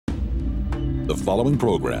The following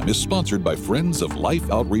program is sponsored by Friends of Life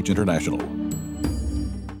Outreach International.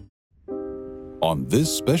 On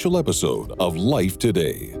this special episode of Life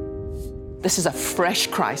Today. This is a fresh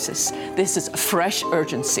crisis. This is a fresh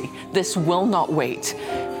urgency. This will not wait.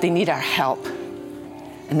 They need our help,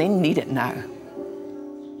 and they need it now.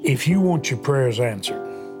 If you want your prayers answered,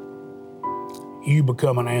 you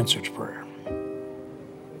become an answered prayer,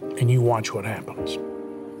 and you watch what happens.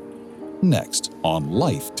 Next on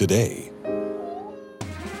Life Today.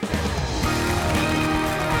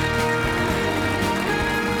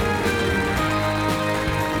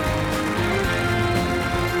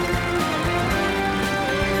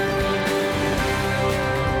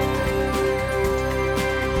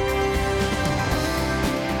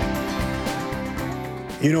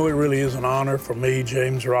 You know, it really is an honor for me,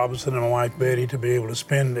 James Robinson, and my wife Betty to be able to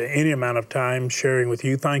spend any amount of time sharing with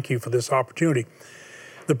you. Thank you for this opportunity.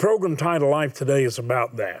 The program title Life Today is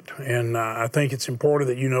about that, and I think it's important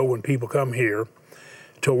that you know when people come here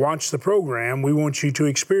to watch the program, we want you to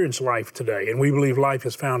experience life today, and we believe life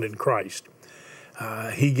is found in Christ.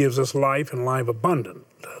 He gives us life and life abundant,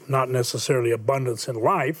 not necessarily abundance in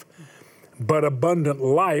life, but abundant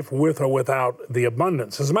life with or without the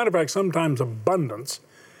abundance. As a matter of fact, sometimes abundance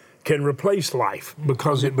can replace life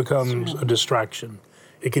because it becomes a distraction.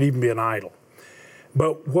 It can even be an idol.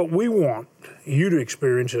 But what we want you to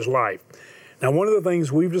experience is life. Now, one of the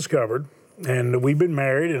things we've discovered, and we've been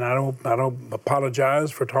married, and I don't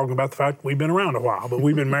apologize for talking about the fact we've been around a while, but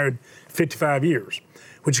we've been married 55 years,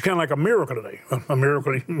 which is kind of like a miracle today. A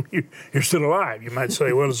miracle you're still alive. You might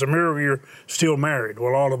say, well, it's a miracle you're still married.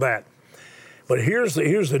 Well, all of that. But here's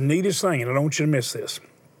the neatest thing, and I don't want you to miss this.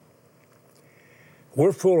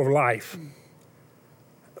 We're full of life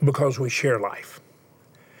because we share life.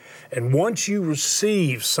 And once you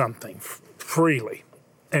receive something freely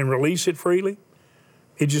and release it freely,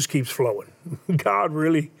 it just keeps flowing. God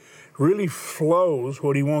really, really flows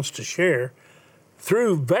what he wants to share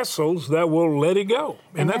through vessels that will let it go.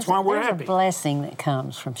 And that's why we're happy. There's a blessing that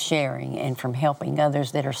comes from sharing and from helping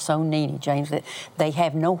others that are so needy, James, that they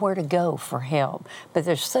have nowhere to go for help. But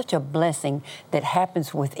there's such a blessing that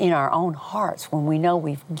happens within our own hearts when we know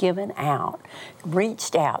we've given out,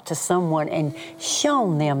 reached out to someone and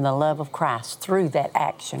shown them the love of Christ through that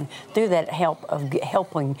action, through that help of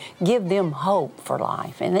helping give them hope for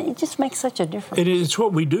life. And it just makes such a difference. It's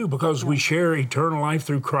what we do because we share eternal life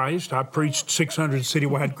through Christ. I preached 600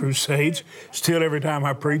 citywide crusades. Still, every time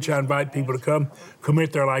I preach, I invite people to come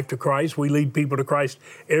commit their life to Christ. We lead people to Christ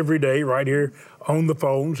every day right here on the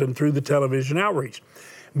phones and through the television outreach.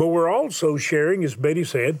 But we're also sharing, as Betty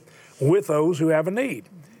said, with those who have a need.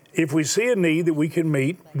 If we see a need that we can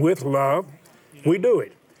meet with love, we do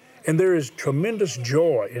it. And there is tremendous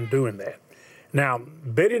joy in doing that. Now,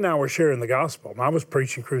 Betty and I were sharing the gospel. I was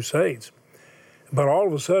preaching crusades. But all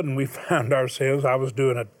of a sudden, we found ourselves, I was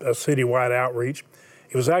doing a citywide outreach.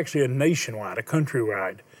 It was actually a nationwide, a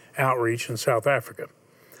countrywide outreach in South Africa.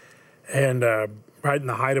 And right in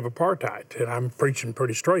the height of apartheid. And I'm preaching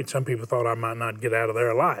pretty straight. Some people thought I might not get out of there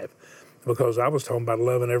alive because I was talking about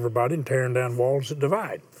loving everybody and tearing down walls that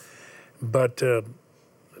divide. But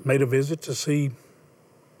made a visit to see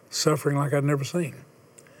suffering like I'd never seen.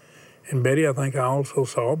 And Betty, I think I also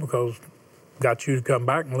saw, because got you to come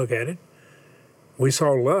back and look at it, we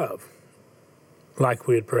saw love like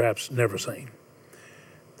we had perhaps never seen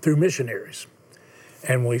through missionaries.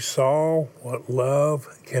 And we saw what love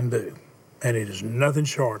can do. And it is nothing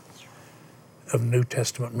short of New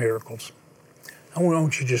Testament miracles. I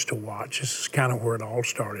want you just to watch. This is kind of where it all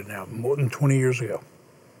started now, more than 20 years ago.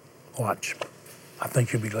 Watch. I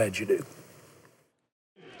think you'll be glad you do.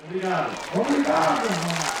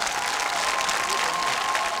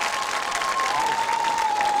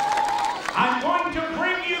 I'm going to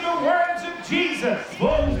bring you the words of Jesus.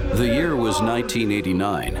 The year was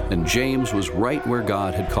 1989, and James was right where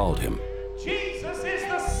God had called him. Jesus is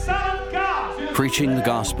the Son of God. Preaching the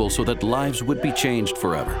gospel so that lives would be changed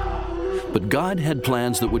forever. But God had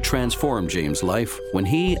plans that would transform James' life when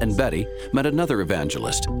he and Betty met another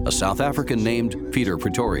evangelist, a South African named Peter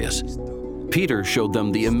Pretorius. Peter showed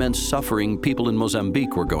them the immense suffering people in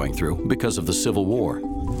Mozambique were going through because of the civil war.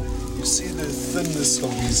 You see the thinness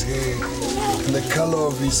of his hair and the color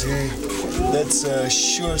of his hair. That's a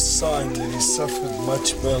sure sign that he suffered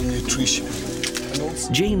much malnutrition.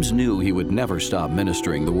 James knew he would never stop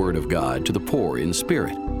ministering the Word of God to the poor in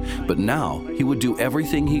spirit, but now he would do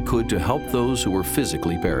everything he could to help those who were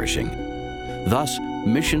physically perishing. Thus,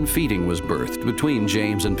 mission feeding was birthed between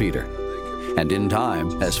James and Peter. And in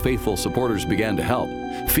time, as faithful supporters began to help,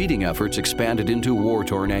 feeding efforts expanded into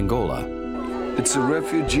war-torn Angola. It's a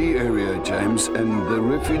refugee area, James, and the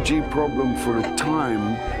refugee problem for a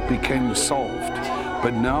time became solved.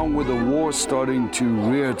 But now with the war starting to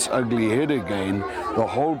rear its ugly head again, the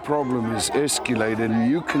whole problem has escalated, and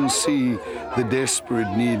you can see the desperate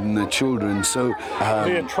need in the children. So it'd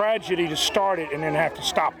be a tragedy to start it and then have to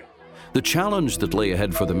stop it. The challenge that lay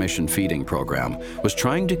ahead for the mission feeding program was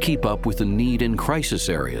trying to keep up with the need in crisis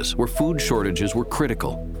areas where food shortages were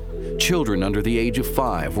critical. Children under the age of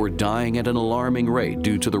 5 were dying at an alarming rate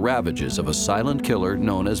due to the ravages of a silent killer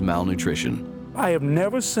known as malnutrition. I have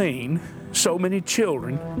never seen so many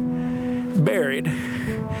children buried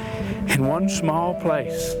in one small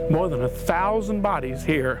place. More than 1,000 bodies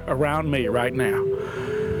here around me right now.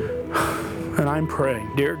 And I'm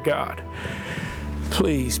praying, dear God,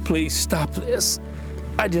 please, please stop this.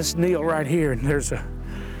 I just kneel right here, and there's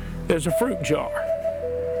a fruit jar.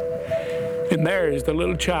 And there is the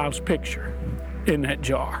little child's picture in that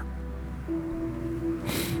jar.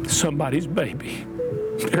 Somebody's baby.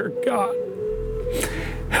 Dear God,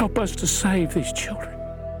 help us to save these children.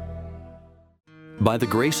 By the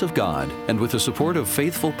grace of God and with the support of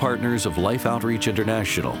faithful partners of Life Outreach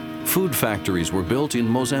International, food factories were built in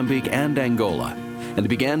Mozambique and Angola and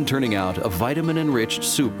began turning out a vitamin-enriched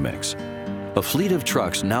soup mix. A fleet of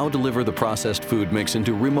trucks now deliver the processed food mix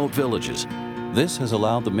into remote villages. This has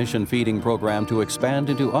allowed the mission feeding program to expand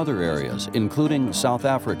into other areas, including South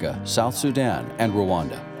Africa, South Sudan, and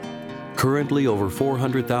Rwanda. Currently, over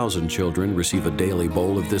 400,000 children receive a daily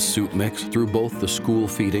bowl of this soup mix through both the school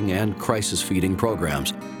feeding and crisis feeding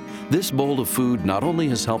programs. This bowl of food not only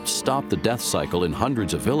has helped stop the death cycle in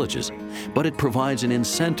hundreds of villages, but it provides an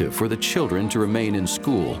incentive for the children to remain in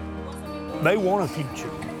school. They want a future.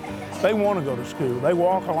 They want to go to school. They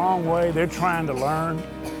walk a long way. They're trying to learn.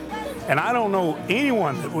 And I don't know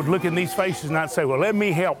anyone that would look in these faces and not say, well, let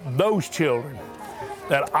me help those children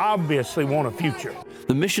that obviously want a future.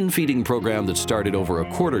 The mission feeding program that started over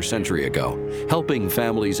a quarter century ago, helping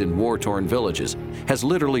families in war-torn villages, has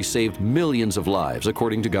literally saved millions of lives,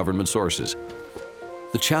 according to government sources.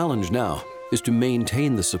 The challenge now is to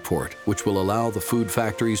maintain the support, which will allow the food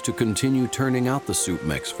factories to continue turning out the soup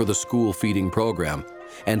mix for the school feeding program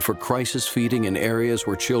and for crisis feeding in areas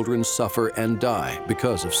where children suffer and die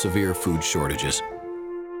because of severe food shortages.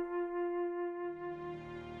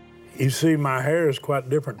 You see, my hair is quite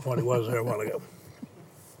different from what it was there a while ago.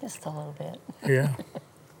 Just a little bit. Yeah.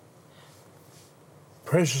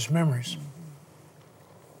 Precious memories.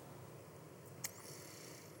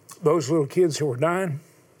 Those little kids who were dying,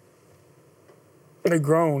 they're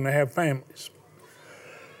grown, they have families.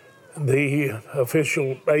 The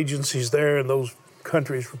official agencies there in those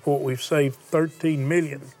countries report we've saved 13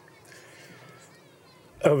 million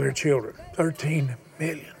of their children. 13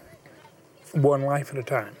 million. One life at a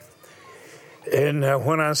time. And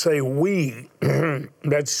when I say we,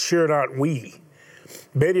 that's sure not we.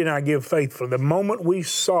 Betty and I give faithfully. The moment we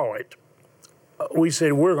saw it, we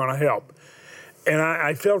said, we're going to help. And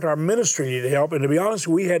I felt our ministry needed help. And to be honest,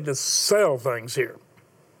 we had to sell things here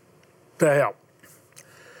to help.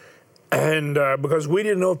 And because we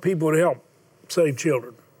didn't know if people would help save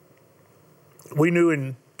children. We knew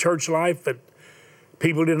in church life that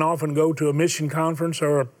people didn't often go to a mission conference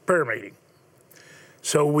or a prayer meeting.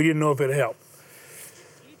 So we didn't know if it'd help.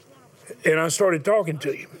 And I started talking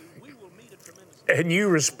to you. And you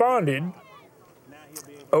responded.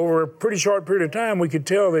 Over a pretty short period of time, we could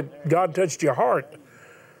tell that God touched your heart.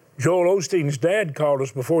 Joel Osteen's dad called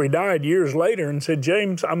us before he died years later and said,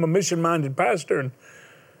 James, I'm a mission-minded pastor, and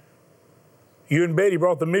you and Betty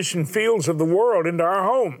brought the mission fields of the world into our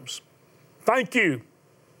homes. Thank you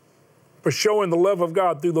for showing the love of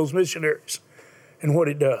God through those missionaries and what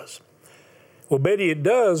it does. Well, Betty, it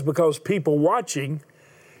does because people watching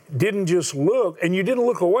didn't just look, and you didn't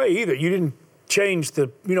look away either. You didn't change the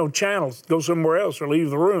channels, go somewhere else or leave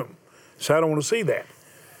the room. So I don't want to see that.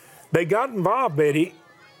 They got involved, Betty,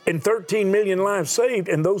 in 13 million lives saved,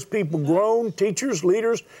 and those people grown, teachers,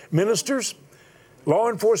 leaders, ministers, law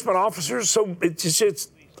enforcement officers. So it's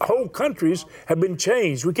whole countries have been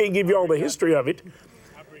changed. We can't give you all the history of it,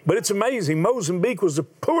 but it's amazing. Mozambique was the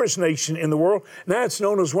poorest nation in the world. Now it's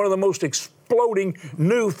known as one of the most exploding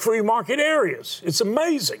new free market areas. It's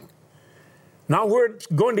amazing. Not where it's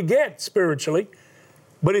going to get spiritually,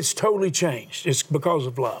 but it's totally changed. It's because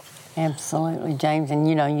of love. Absolutely, James.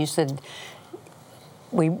 And you said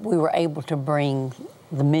we were able to bring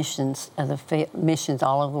the missions missions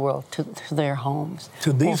all over the world to their homes.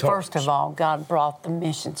 To these homes. First of all, God brought the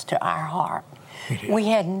missions to our heart. We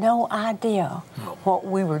had no idea what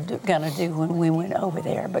we were going to do when we went over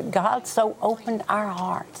there, but God so opened our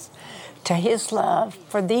hearts to His love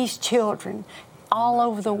for these children all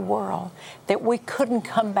over the world that we couldn't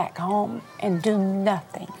come back home and do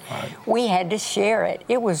nothing. Right. We had to share it.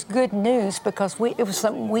 It was good news because it was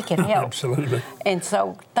something we could help. Absolutely. And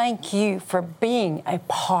so thank you for being a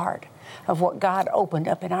part of what God opened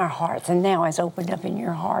up in our hearts and now has opened up in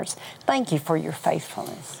your hearts. Thank you for your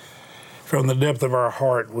faithfulness. From the depth of our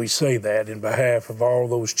heart, we say that in behalf of all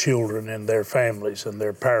those children and their families and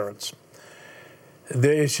their parents.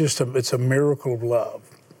 It's a miracle of love,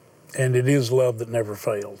 and it is love that never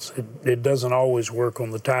fails. It doesn't always work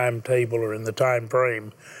on the timetable or in the time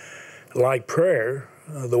frame like prayer,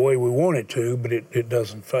 the way we want it to, but it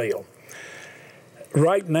doesn't fail.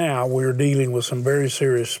 Right now, we're dealing with some very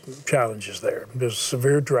serious challenges there. There's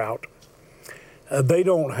severe drought. They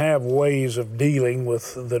don't have ways of dealing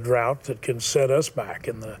with the drought that can set us back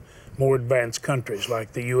in the more advanced countries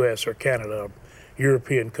like the U.S. or Canada,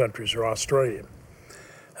 European countries or Australia.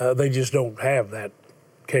 They just don't have that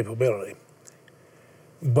capability.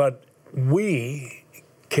 But we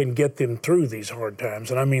can get them through these hard times,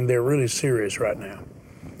 and I mean they're really serious right now,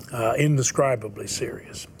 indescribably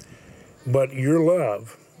serious. But your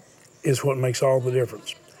love is what makes all the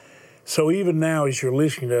difference. So even now as you're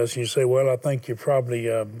listening to us and you say, well, I think you're probably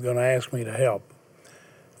going to ask me to help.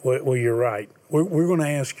 Well, you're right. We're going to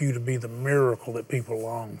ask you to be the miracle that people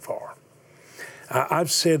long for.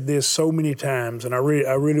 I've said this so many times, and I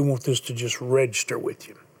really want this to just register with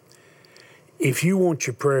you. If you want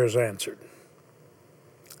your prayers answered,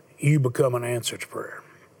 you become an answer to prayer,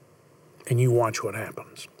 and you watch what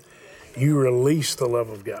happens. You release the love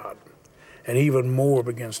of God, and even more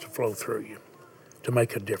begins to flow through you to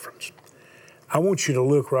make a difference. I want you to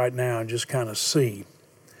look right now and just kind of see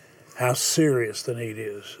how serious the need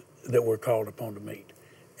is that we're called upon to meet,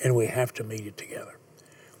 and we have to meet it together.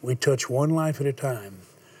 We touch one life at a time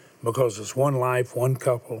because it's one life, one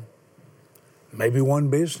couple, maybe one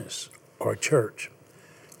business or a church.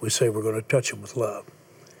 We say we're going to touch them with love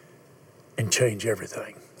and change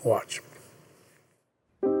everything. Watch.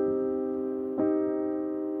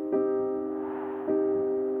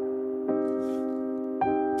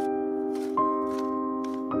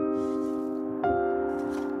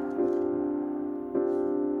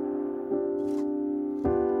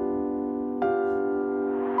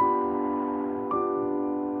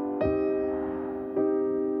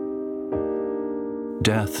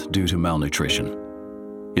 Death due to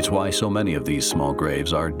malnutrition. It's why so many of these small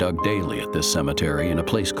graves are dug daily at this cemetery in a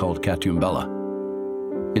place called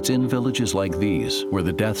Katumbela. It's in villages like these where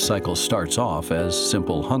the death cycle starts off as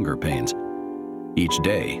simple hunger pains. Each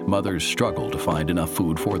day, mothers struggle to find enough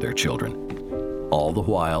food for their children, all the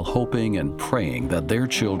while hoping and praying that their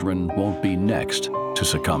children won't be next to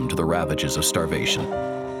succumb to the ravages of starvation.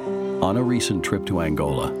 On a recent trip to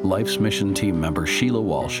Angola, Life's Mission team member Sheila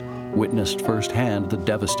Walsh witnessed firsthand the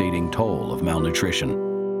devastating toll of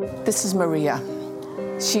malnutrition. This is Maria.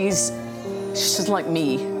 She's like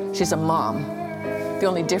me. She's a mom. The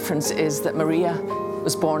only difference is that Maria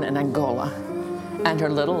was born in Angola, and her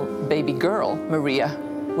little baby girl, Maria,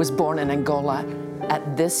 was born in Angola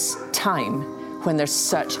at this time when there's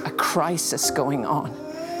such a crisis going on.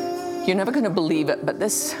 You're never going to believe it, but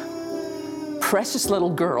this precious little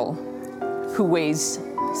girl who weighs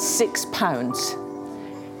 6 pounds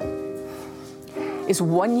is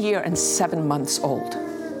 1 year and 7 months old.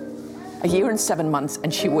 A year and 7 months,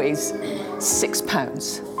 and she weighs 6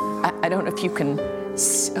 pounds. I don't know if you can,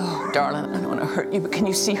 oh, darling, I don't want to hurt you, but can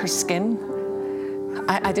you see her skin?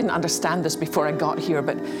 I didn't understand this before I got here,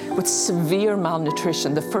 but with severe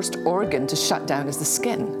malnutrition, the first organ to shut down is the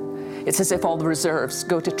skin. It's as if all the reserves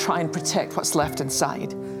go to try and protect what's left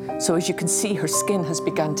inside. So as you can see, her skin has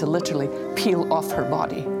begun to literally peel off her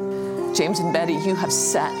body. James and Betty, you have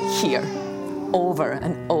sat here over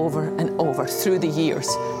and over and over through the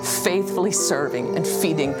years, faithfully serving and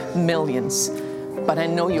feeding millions. But I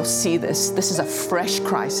know you'll see this. This is a fresh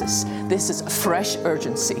crisis. This is a fresh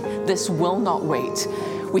urgency. This will not wait.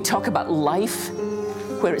 We talk about life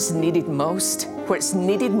where it's needed most. Where it's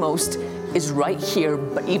needed most is right here,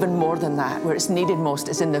 but even more than that, where it's needed most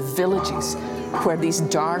is in the villages where these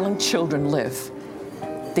darling children live.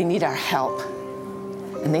 They need our help,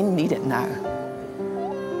 and they need it now.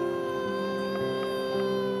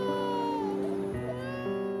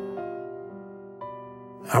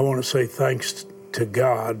 I want to say thanks to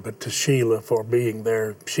God, but to Sheila for being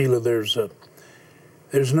there. Sheila, there's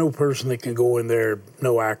no person that can go in there,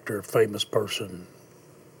 no actor, famous person,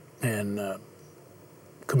 and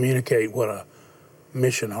communicate what a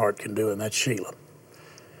mission heart can do, and that's Sheila.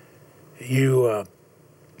 You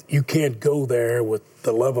can't go there with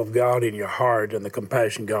the love of God in your heart and the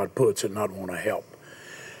compassion God puts and not want to help.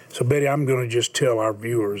 So, Betty, I'm going to just tell our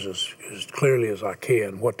viewers as clearly as I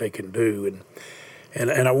can what they can do.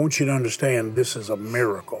 And I want you to understand this is a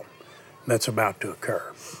miracle that's about to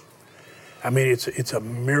occur. I mean, it's a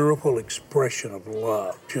miracle expression of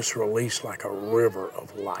love, just released like a river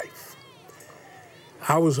of life.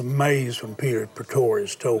 I was amazed when Peter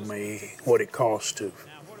Pretorius told me what it costs to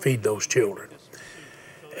feed those children.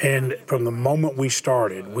 And from the moment we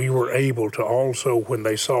started, we were able to also, when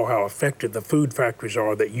they saw how effective the food factories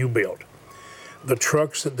are that you built, the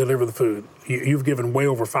trucks that deliver the food, you've given way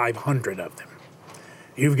over 500 of them.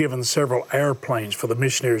 You've given several airplanes for the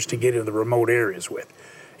missionaries to get into the remote areas with.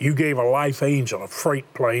 You gave a Life Angel, a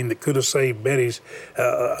freight plane that could have saved Betty's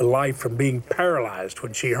life from being paralyzed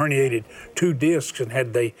when she herniated 2 discs and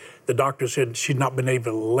the doctor said she'd not been able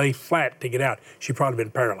to lay flat to get out. She'd probably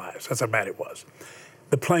been paralyzed. That's how bad it was.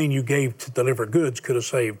 The plane you gave to deliver goods could have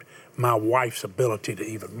saved my wife's ability to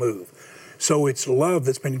even move. So it's love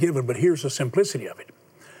that's been given, but here's the simplicity of it.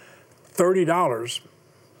 $30,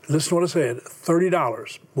 listen to what I said,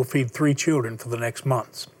 $30 will feed 3 children for the next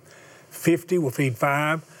months. 50 will feed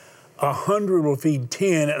 5, 100 will feed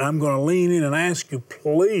 10, and I'm going to lean in and ask you,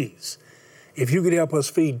 please, if you could help us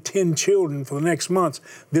feed 10 children for the next months,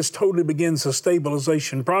 this totally begins a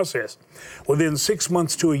stabilization process. Within 6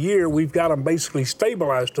 months to a year, we've got them basically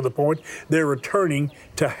stabilized to the point they're returning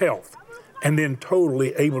to health and then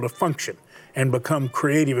totally able to function and become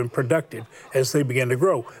creative and productive as they begin to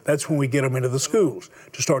grow. That's when we get them into the schools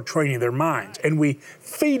to start training their minds. And we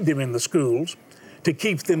feed them in the schools to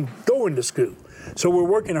keep them going to school. So we're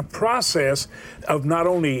working a process of not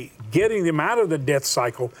only getting them out of the death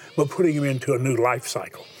cycle, but putting them into a new life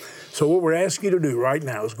cycle. So what we're asking you to do right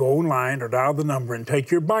now is go online or dial the number and take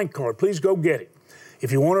your bank card. Please go get it.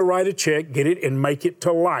 If you want to write a check, get it and make it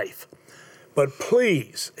to life. But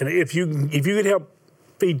please, and if you could help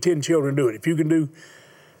feed 10 children, do it. If you can do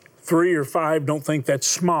 3 or 5, don't think that's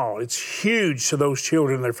small. It's huge to those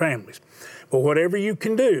children and their families. But whatever you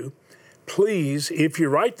can do, please, if you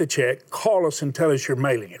write the check, call us and tell us you're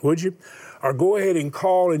mailing it, would you? Or go ahead and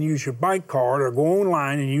call and use your bank card, or go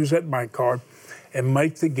online and use that bank card and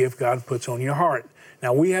make the gift God puts on your heart.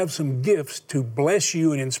 Now, we have some gifts to bless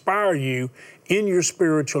you and inspire you in your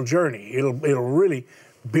spiritual journey. It'll really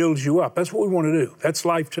build you up. That's what we want to do. That's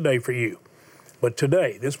life today for you. But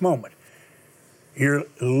today, this moment, you're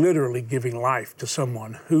literally giving life to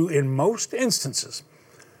someone who, in most instances,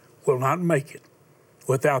 will not make it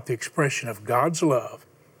without the expression of God's love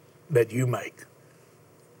that you make.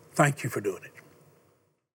 Thank you for doing it.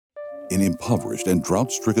 In impoverished and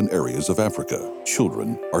drought-stricken areas of Africa,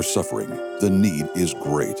 children are suffering. The need is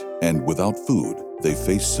great, and without food, they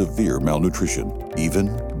face severe malnutrition, even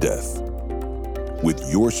death.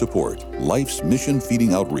 With your support, Life's Mission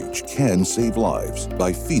Feeding Outreach can save lives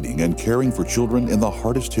by feeding and caring for children in the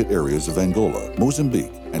hardest-hit areas of Angola,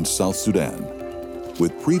 Mozambique, and South Sudan.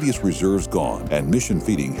 With previous reserves gone and mission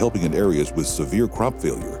feeding helping in areas with severe crop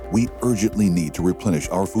failure, we urgently need to replenish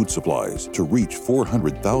our food supplies to reach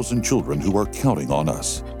 400,000 children who are counting on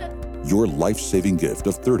us. Your life-saving gift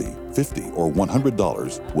of $30, $50, or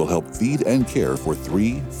 $100 will help feed and care for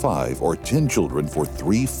 3, 5, or 10 children for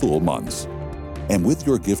 3 full months. And with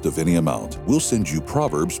your gift of any amount, we'll send you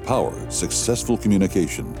Proverbs Power, Successful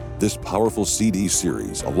Communication. This powerful CD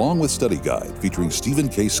series, along with study guide featuring Stephen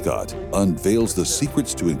K. Scott, unveils the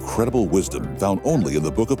secrets to incredible wisdom found only in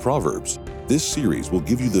the book of Proverbs. This series will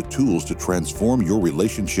give you the tools to transform your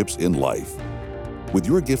relationships in life. With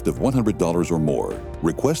your gift of $100 or more,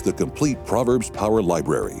 request the complete Proverbs Power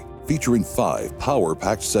Library, featuring 5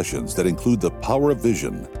 power-packed sessions that include the power of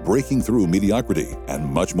vision, breaking through mediocrity, and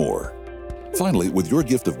much more. Finally, with your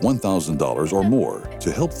gift of $1,000 or more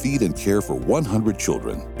to help feed and care for 100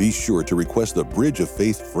 children, be sure to request the Bridge of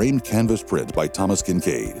Faith framed canvas print by Thomas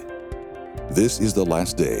Kincaid. This is the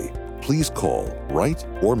last day. Please call, write,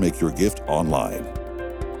 or make your gift online.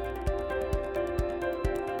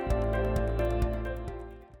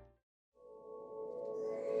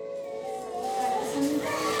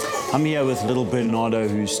 I'm here with little Bernardo,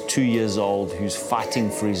 who's 2 years old, who's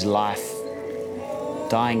fighting for his life,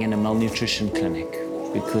 dying in a malnutrition clinic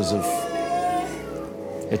because of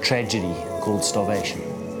a tragedy called starvation,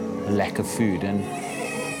 a lack of food. And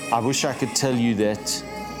I wish I could tell you that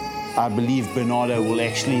I believe Bernardo will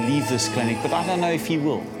actually leave this clinic, but I don't know if he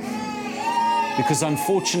will. Because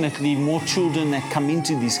unfortunately, more children that come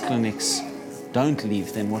into these clinics don't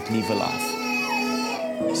leave than what leave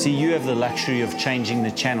alive. See, you have the luxury of changing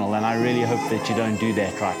the channel, and I really hope that you don't do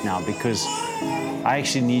that right now, because I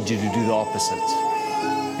actually need you to do the opposite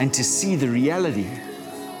and to see the reality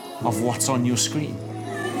of what's on your screen.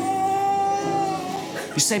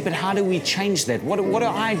 You say, but how do we change that? What do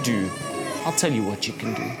I do? I'll tell you what you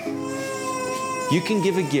can do. You can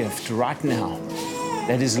give a gift right now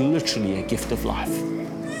that is literally a gift of life.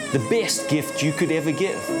 The best gift you could ever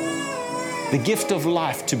give. The gift of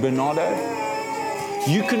life to Bernardo.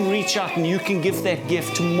 You can reach out and you can give that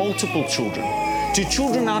gift to multiple children. To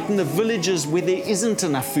children out in the villages where there isn't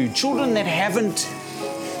enough food. Children that haven't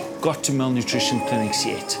got to malnutrition clinics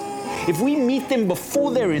yet. If we meet them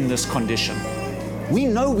before they're in this condition, we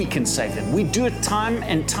know we can save them. We do it time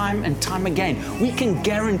and time and time again. We can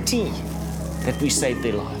guarantee that we save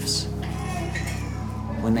their lives.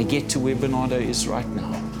 When they get to where Bernardo is right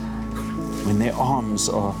now, when their arms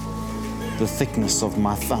are the thickness of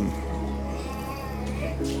my thumb,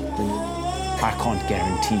 I can't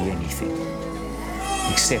guarantee anything,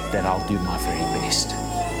 except that I'll do my very best.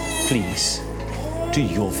 Please, do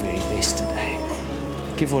your very best today.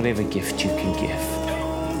 Give whatever gift you can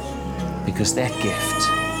give, because that gift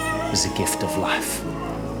is a gift of life.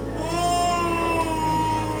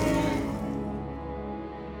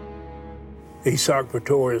 Isaac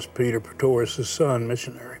Pretorius, Peter Pretorius' son,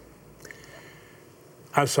 missionary.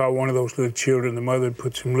 I saw one of those little children, the mother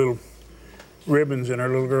put some little ribbons in her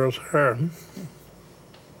little girl's hair.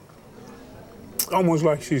 Almost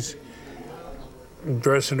like she's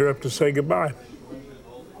dressing her up to say goodbye.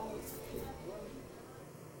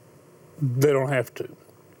 They don't have to.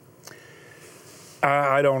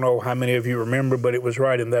 I don't know how many of you remember, but it was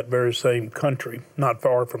right in that very same country, not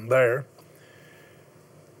far from there,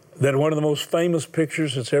 that one of the most famous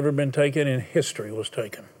pictures that's ever been taken in history was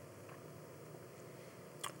taken.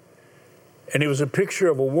 And it was a picture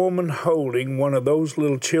of a woman holding one of those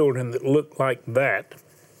little children that looked like that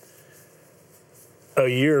a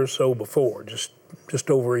year or so before,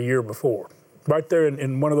 just over a year before. Right there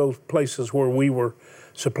in one of those places where we were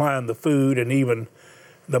supplying the food and even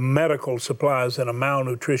the medical supplies in a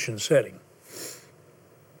malnutrition setting.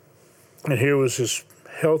 And here was this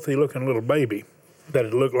healthy-looking little baby that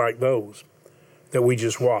had looked like those that we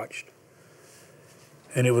just watched.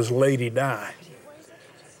 And it was Lady Di,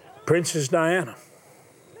 Princess Diana,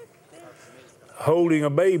 holding a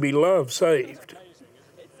baby love saved.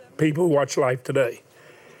 People who watch Life Today.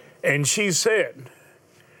 And she said,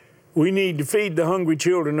 we need to feed the hungry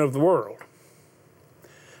children of the world,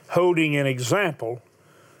 holding an example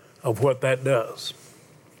of what that does.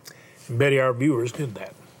 And Betty, our viewers, did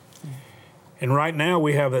that. And right now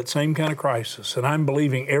we have that same kind of crisis, and I'm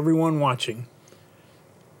believing everyone watching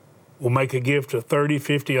will make a gift of 30,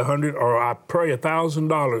 50, 100, or I pray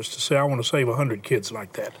 $1,000 to say I want to save 100 kids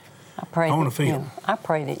like that. I want to feed them. I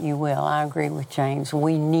pray that you will. I agree with James.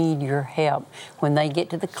 We need your help. When they get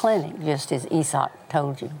to the clinic, just as Isaac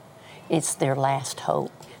told you, it's their last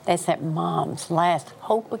hope. That's that mom's last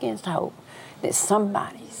hope against hope, that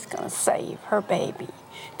somebody's going to save her baby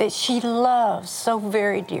that she loves so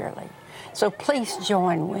very dearly. So please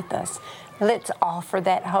join with us. Let's offer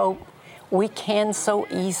that hope. We can so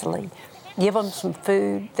easily give them some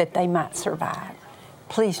food that they might survive.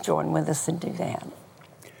 Please join with us and do that.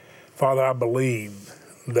 Father, I believe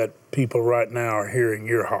that people right now are hearing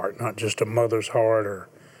your heart, not just a mother's heart or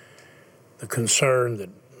the concern that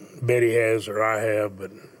Betty has or I have,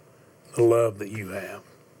 but the love that you have.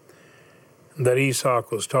 That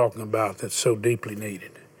Isaac was talking about that's so deeply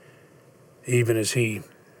needed, even as he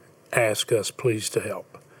ask us, please, to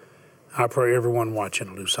help. I pray everyone watching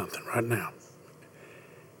will do something right now.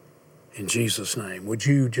 In Jesus' name, would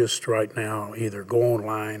you just right now either go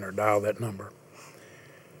online or dial that number?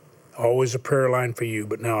 Always a prayer line for you,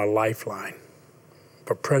 but now a lifeline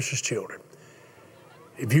for precious children.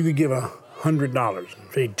 If you could give $100 and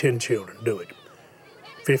feed 10 children, do it.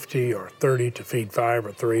 50 or 30 to feed 5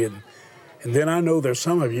 or 3. And then I know there's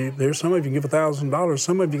some of you can give $1,000.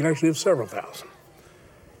 Some of you can actually give several thousand.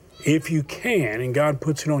 If you can, and God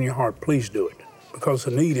puts it on your heart, please do it, because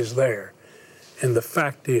the need is there. And the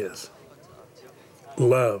fact is,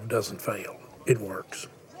 love doesn't fail. It works.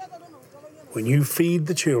 When you feed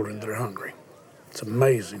the children that are hungry, it's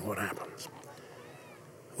amazing what happens.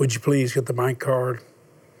 Would you please get the bank card,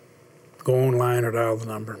 go online or dial the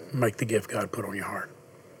number, make the gift God put on your heart.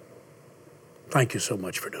 Thank you so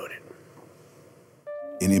much for doing it.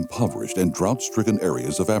 In impoverished and drought-stricken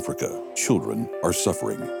areas of Africa, children are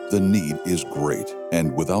suffering. The need is great,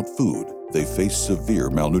 and without food, they face severe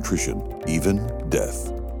malnutrition, even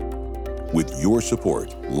death. With your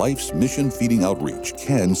support, Life's Mission Feeding Outreach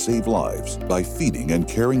can save lives by feeding and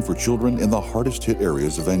caring for children in the hardest-hit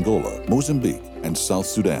areas of Angola, Mozambique, and South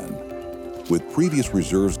Sudan. With previous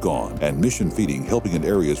reserves gone and mission feeding helping in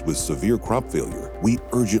areas with severe crop failure, we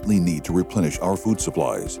urgently need to replenish our food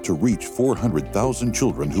supplies to reach 400,000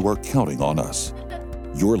 children who are counting on us.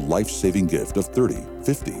 Your life-saving gift of $30,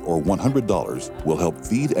 $50, or $100 will help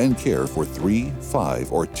feed and care for 3,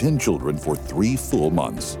 5, or 10 children for 3 full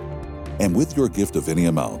months. And with your gift of any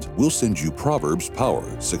amount, we'll send you Proverbs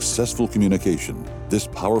Power, Successful Communication. This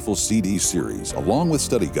powerful CD series, along with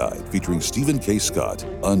study guide featuring Stephen K. Scott,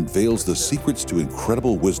 unveils the secrets to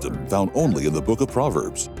incredible wisdom found only in the book of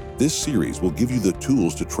Proverbs. This series will give you the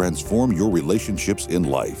tools to transform your relationships in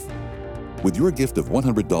life. With your gift of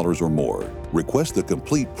 $100 or more, request the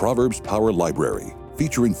complete Proverbs Power Library,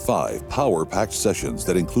 featuring 5 power-packed sessions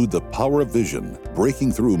that include the power of vision,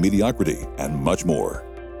 breaking through mediocrity, and much more.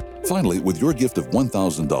 Finally, with your gift of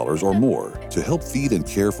 $1,000 or more to help feed and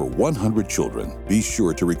care for 100 children, be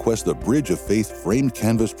sure to request the Bridge of Faith framed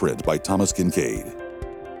canvas print by Thomas Kincaid.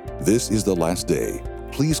 This is the last day.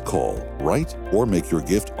 Please call, write, or make your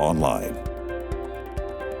gift online.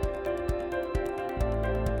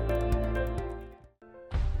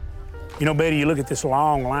 You know, Betty, you look at this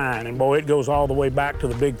long line, and boy, it goes all the way back to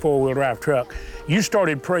the big four-wheel drive truck. You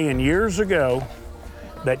started praying years ago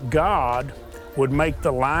that God would make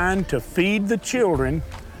the line to feed the children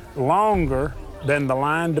longer than the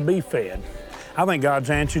line to be fed. I think God's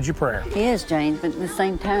answered your prayer. He is, James, but at the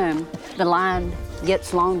same time, the line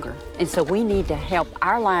gets longer. And so we need to help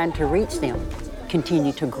our line to reach them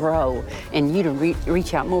continue to grow, and you to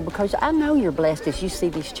reach out more, because I know you're blessed as you see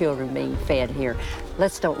these children being fed here.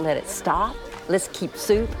 Let's don't let it stop. Let's keep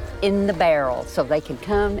soup in the barrel so they can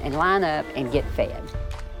come and line up and get fed.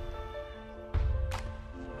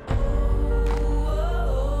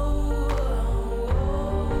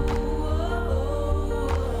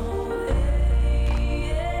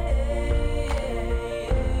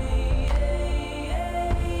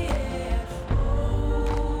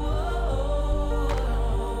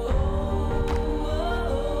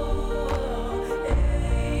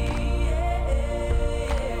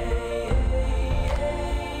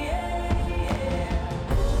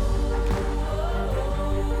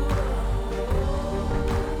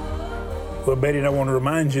 Well, Betty, I want to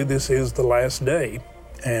remind you this is the last day,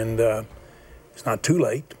 and it's not too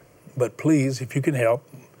late, but please, if you can help,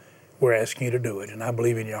 we're asking you to do it, and I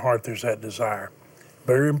believe in your heart there's that desire.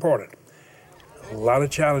 Very important. A lot of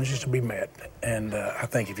challenges to be met, and I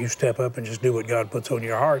think if you step up and just do what God puts on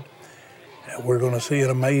your heart, we're going to see an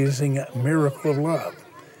amazing miracle of love,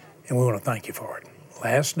 and we want to thank you for it.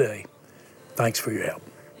 Last day, thanks for your help.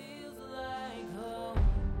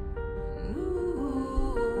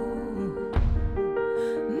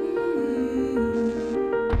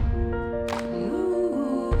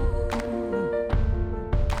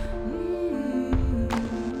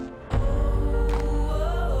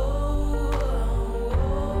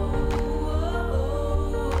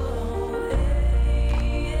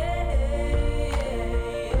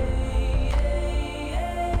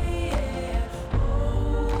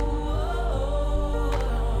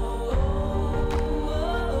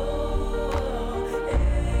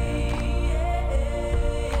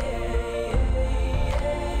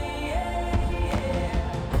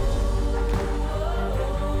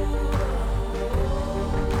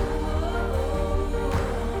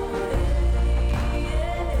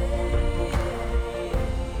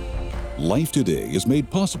 Life Today is made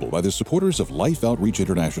possible by the supporters of Life Outreach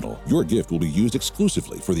International. Your gift will be used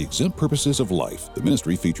exclusively for the exempt purposes of life. The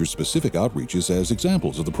ministry features specific outreaches as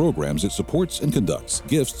examples of the programs it supports and conducts.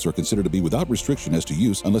 Gifts are considered to be without restriction as to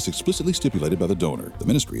use unless explicitly stipulated by the donor. The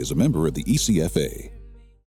ministry is a member of the ECFA.